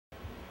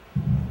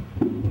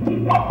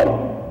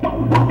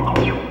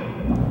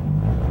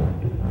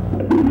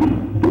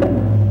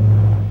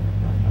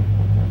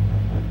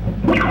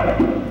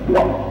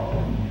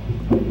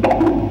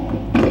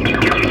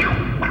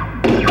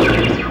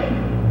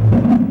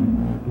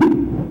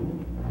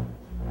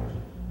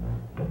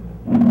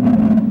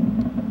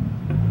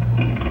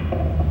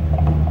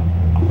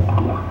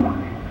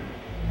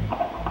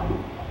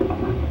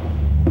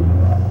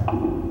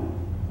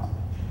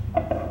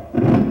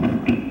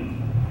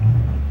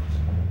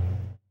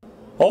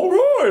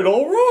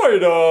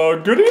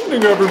Alright, good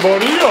evening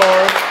everybody.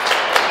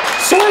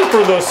 Sorry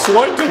for the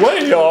slight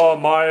delay.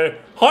 My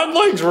hind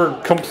legs were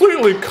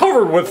completely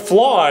covered with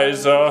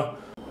flies. I'm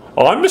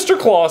Mr.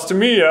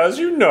 Colostomy, as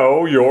you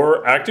know,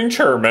 your acting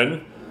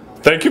chairman.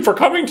 Thank you for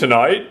coming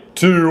tonight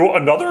to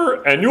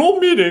another annual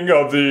meeting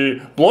of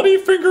the Bloody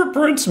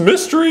Fingerprints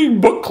Mystery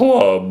Book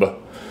Club.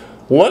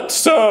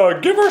 Let's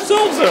give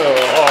ourselves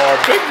a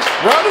big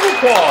round of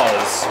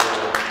applause.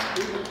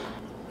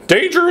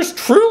 Danger is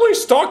truly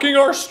stalking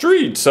our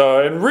streets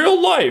in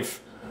real life.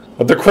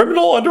 The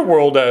criminal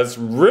underworld has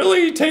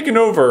really taken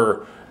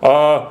over.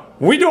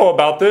 We know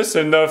about this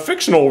in the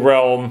fictional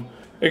realm.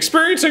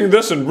 Experiencing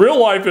this in real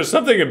life is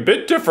something a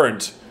bit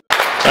different.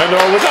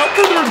 And without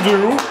further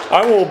ado,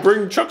 I will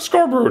bring Chuck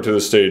Scarborough to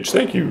the stage.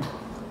 Thank you.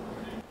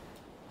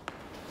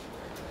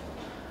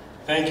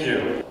 Thank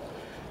you.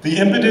 The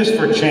impetus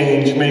for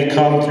change may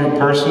come through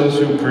persons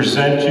who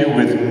present you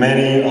with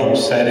many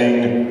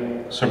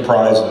upsetting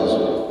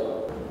surprises.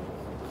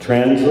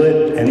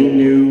 Translate any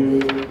new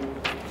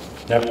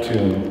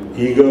Neptune,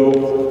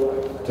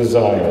 ego,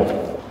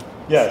 desire.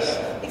 Yes,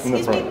 in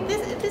the front.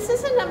 This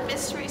isn't a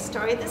mystery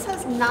story. This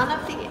has none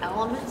of the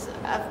elements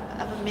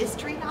of a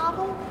mystery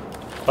novel.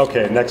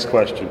 Okay, next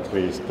question,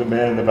 please. The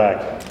man in the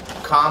back.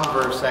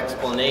 Converse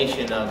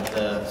explanation of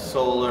the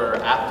solar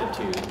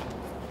aptitude,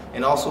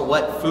 and also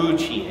what food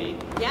she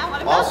ate. Yeah,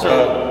 what about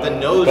also the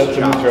nose That's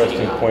job an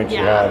interesting she point you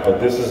have, but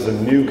this is a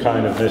new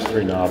kind of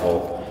mystery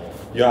novel.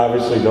 You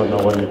obviously don't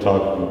know what you're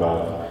talking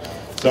about.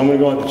 So I'm going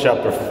to go on to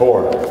chapter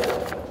 4.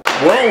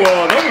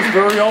 Well, that was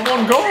very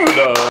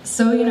avant-garde.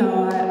 So, you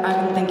know,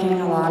 I've been thinking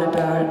a lot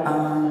about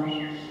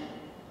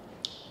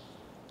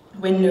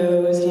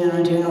windows, you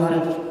know, doing a lot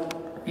of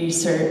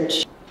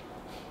research.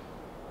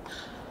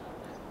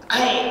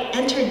 I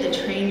entered the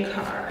train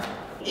car.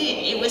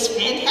 It was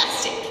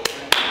fantastic.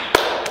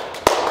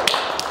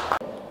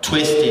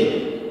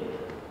 Twisted.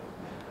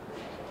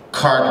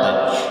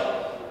 Cartilage.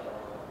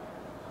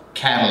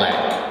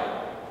 Cadillac.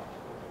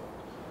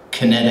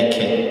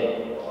 Connecticut.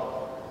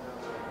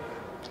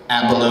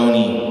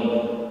 Abalone.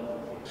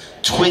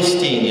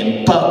 Twisting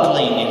and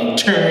buckling and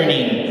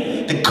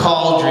turning. The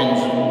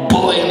cauldrons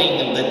boiling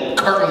of the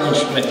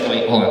Carlson.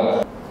 Wait, hold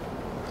on.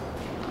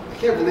 I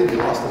can't believe you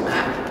lost the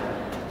map.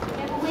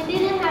 Yeah, but we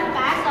didn't have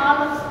bags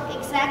all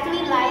exactly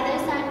like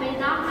this and we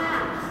not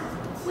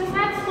have. We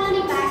have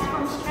 20 bags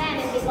from Strand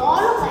and they all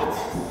look like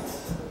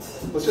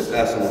this. Let's just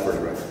ask someone for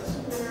directions.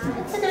 No,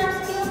 it's an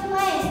obscure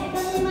place. It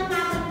doesn't even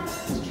have a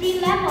street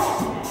level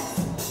address.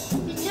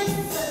 It's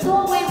just a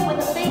doorway with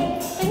a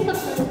big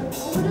fingerprint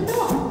over the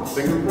door.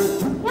 Fingerprint?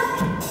 Yep.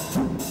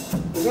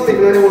 There's not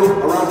even anyone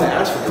around to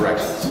ask for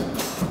directions.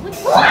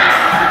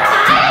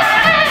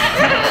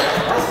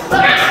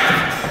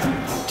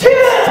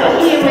 Two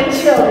human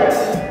children.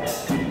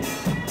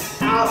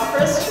 Out for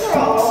a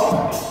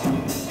stroll.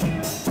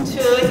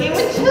 Two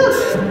human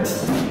children.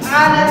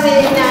 On a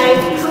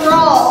midnight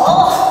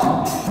stroll.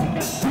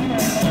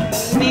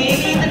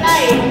 Maybe the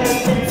night has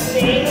been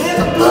stained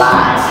with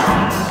blood.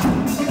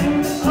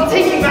 I'll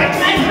take you back to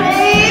my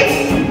grave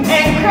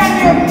and crack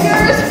your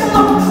ears full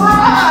of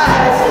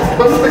blood.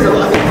 What's the bigger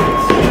lie?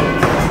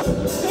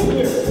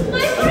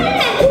 My friend!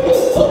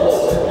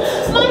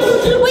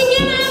 We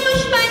get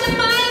ambushed by the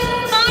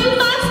flying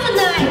boss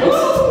tonight.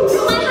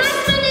 My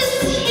husband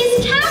is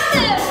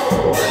captive.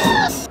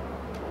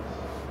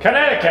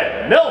 Connecticut,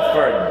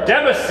 Milford,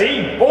 Demacy,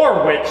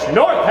 Borwich,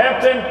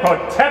 Northampton,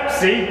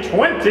 Poughkeepsie,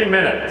 20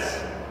 minutes.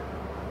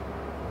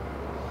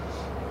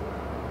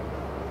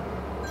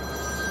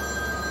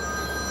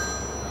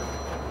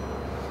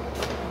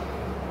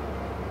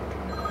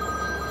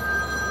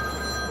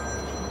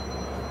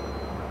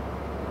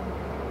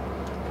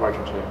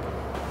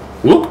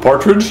 Look,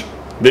 Partridge,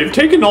 they've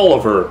taken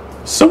Oliver,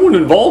 someone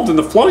involved in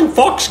the Flying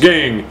Fox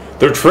Gang.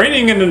 They're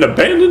training in an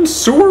abandoned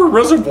sewer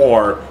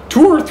reservoir,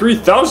 2,000 or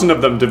 3,000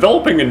 of them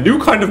developing a new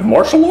kind of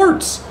martial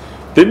arts.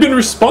 They've been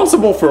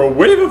responsible for a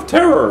wave of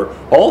terror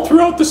all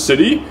throughout the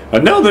city,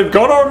 and now they've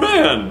got our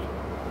man.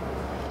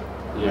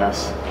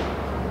 Yes,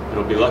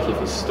 it'll be lucky if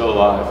he's still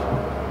alive.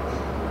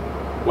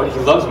 What he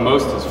loves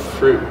most is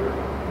fruit.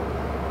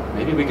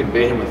 Maybe we could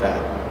bait him with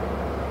that.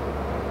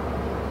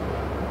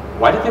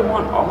 Why did they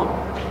want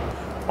Oliver?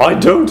 I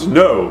don't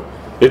know.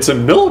 It's a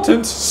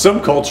militant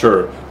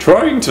subculture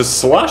trying to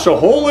slash a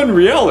hole in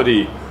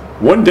reality.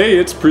 One day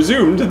it's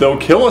presumed they'll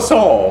kill us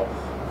all.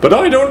 But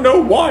I don't know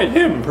why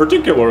him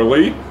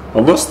particularly,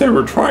 unless they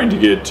were trying to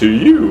get to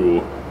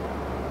you.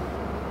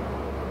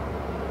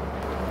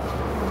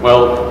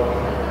 Well,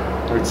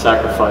 there's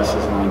secret sacrifice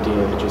is an idea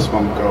that just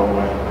won't go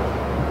away.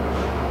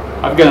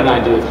 I've got an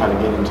idea of how to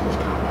get into this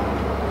compound.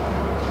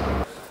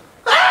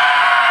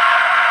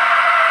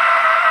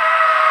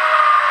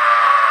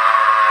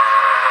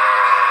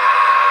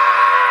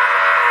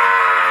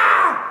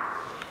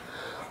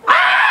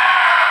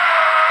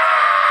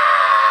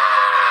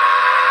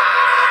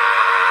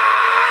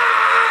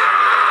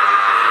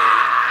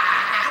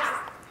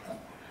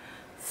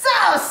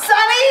 So,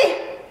 Sonny,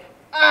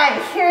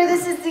 I hear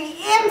this is the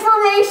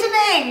information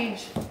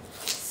age.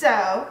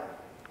 So,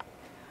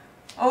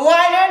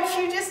 why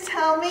don't you just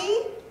tell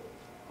me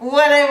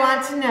what I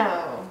want to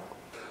know?